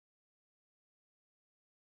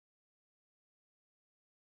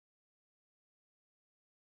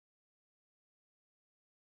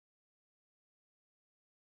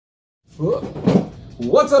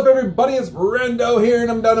What's up, everybody? It's Brando here,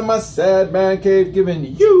 and I'm down in my sad man cave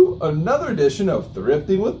giving you another edition of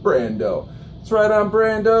Thrifting with Brando. That's right, I'm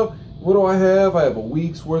Brando. What do I have? I have a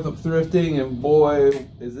week's worth of thrifting, and boy,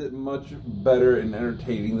 is it much better and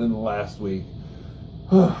entertaining than last week.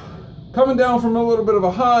 Coming down from a little bit of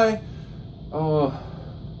a high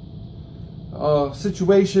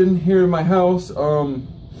situation here in my house.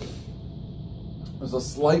 There's a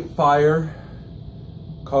slight fire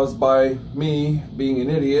caused by me being an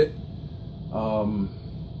idiot.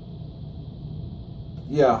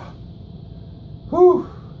 Yeah. Whew.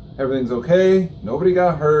 Everything's okay. Nobody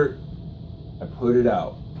got hurt. I put it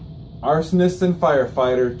out. Arsonist and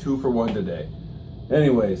firefighter, 2 for 1 today.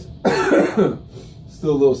 Anyways,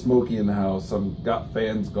 still a little smoky in the house. I've got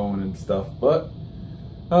fans going and stuff, but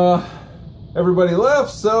everybody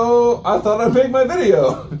left, so I thought I'd make my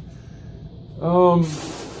video.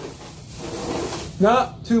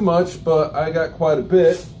 Not too much, but I got quite a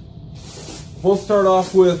bit. We'll start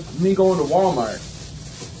off with me going to Walmart.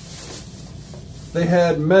 They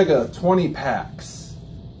had mega 20 packs,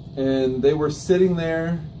 and they were sitting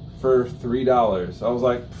there for $3. I was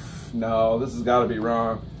like, no, this has got to be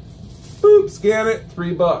wrong. Boop, scan it,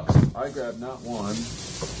 $3. I grabbed not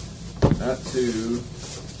 1, not 2,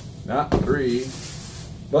 not 3,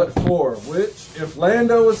 but 4, which if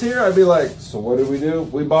Lando was here, I'd be like, so what did we do?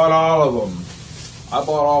 We bought all of them. I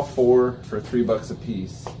bought all 4 for $3 a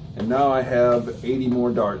piece, and now I have 80 more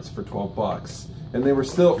darts for 12 bucks. And they were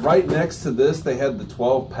still right next to this. They had the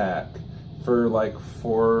 12 pack for like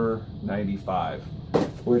 $4.95,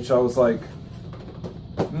 which I was like,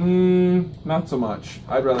 not so much.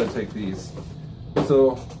 I'd rather take these.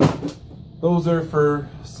 So those are for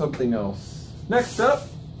something else. Next up,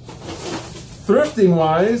 thrifting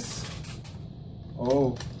wise,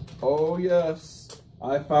 oh yes,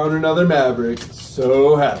 I found another Maverick.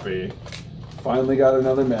 So happy. Finally got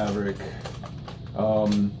another Maverick.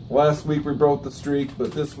 Last week we broke the streak,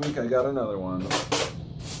 but this week I got another one.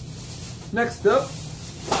 Next up,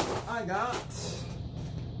 I got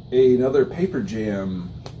another Paper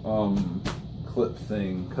Jam clip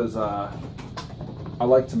thing, because I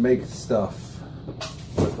like to make stuff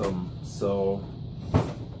with them. So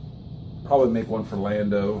probably make one for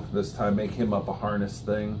Lando this time, make him up a harness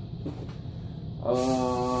thing.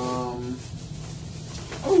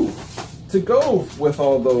 To go with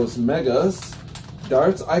all those megas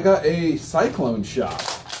darts, I got a Cyclone shot,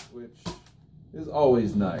 which is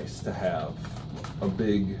always nice to have a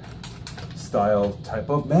big style type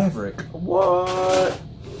of Maverick. What?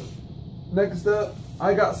 Next up,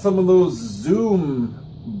 I got some of those Zoom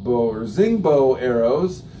bow or Zing bow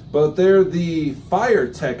arrows, but they're the Fire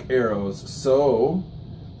Tech arrows. So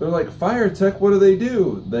they're like Fire Tech. What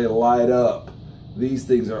do? They light up. These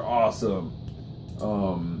things are awesome.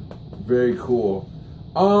 Very cool.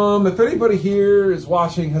 If anybody here is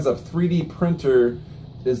watching has a 3D printer,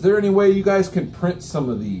 is there any way you guys can print some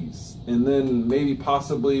of these? And then maybe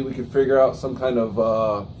possibly we could figure out some kind of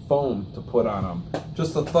foam to put on them.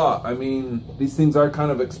 Just a thought. I mean, these things are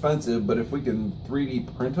kind of expensive, but if we can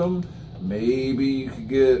 3D print them, maybe you could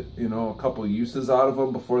get, you know, a couple uses out of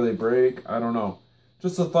them before they break. I don't know.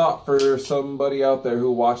 Just a thought for somebody out there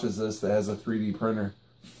who watches this that has a 3D printer.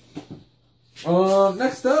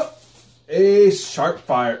 Next up, a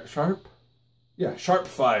Sharpfire.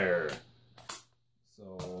 Sharpfire.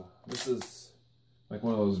 So this is like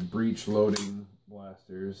one of those breech loading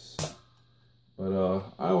blasters, but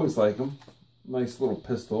I always like them. Nice little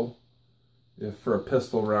pistol, if for a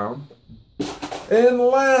pistol round. And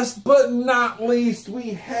last but not least,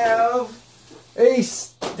 we have a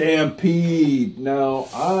Stampede. Now,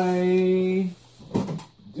 I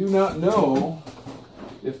do not know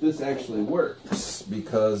if this actually works,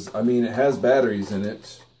 because, I mean, it has batteries in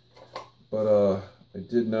it, but I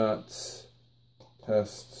did not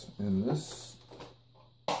test in this.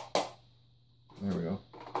 There we go.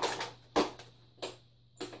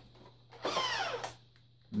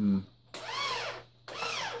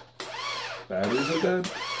 Batteries are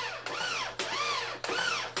dead?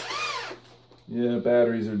 Yeah,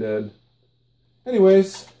 batteries are dead.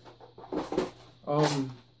 Anyways,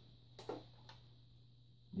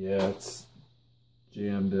 yeah, it's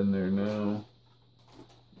jammed in there now.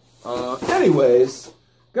 Anyways,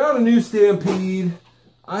 got a new Stampede.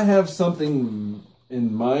 I have something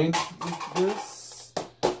in mind with this.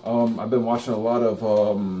 I've been watching a lot of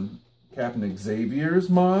Captain Xavier's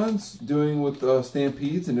mods doing with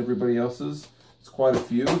Stampedes and everybody else's. It's quite a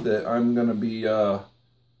few that I'm gonna be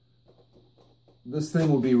this thing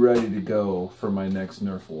will be ready to go for my next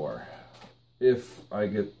Nerf war, if I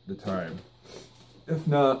get the time. If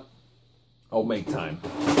not, I'll make time.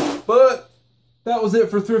 But that was it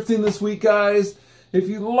for thrifting this week, guys. If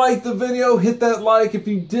you liked the video, hit that like. If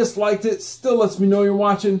you disliked it, still lets me know you're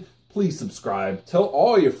watching. Please subscribe. Tell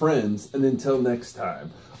all your friends. And until next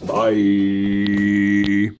time,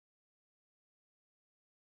 bye.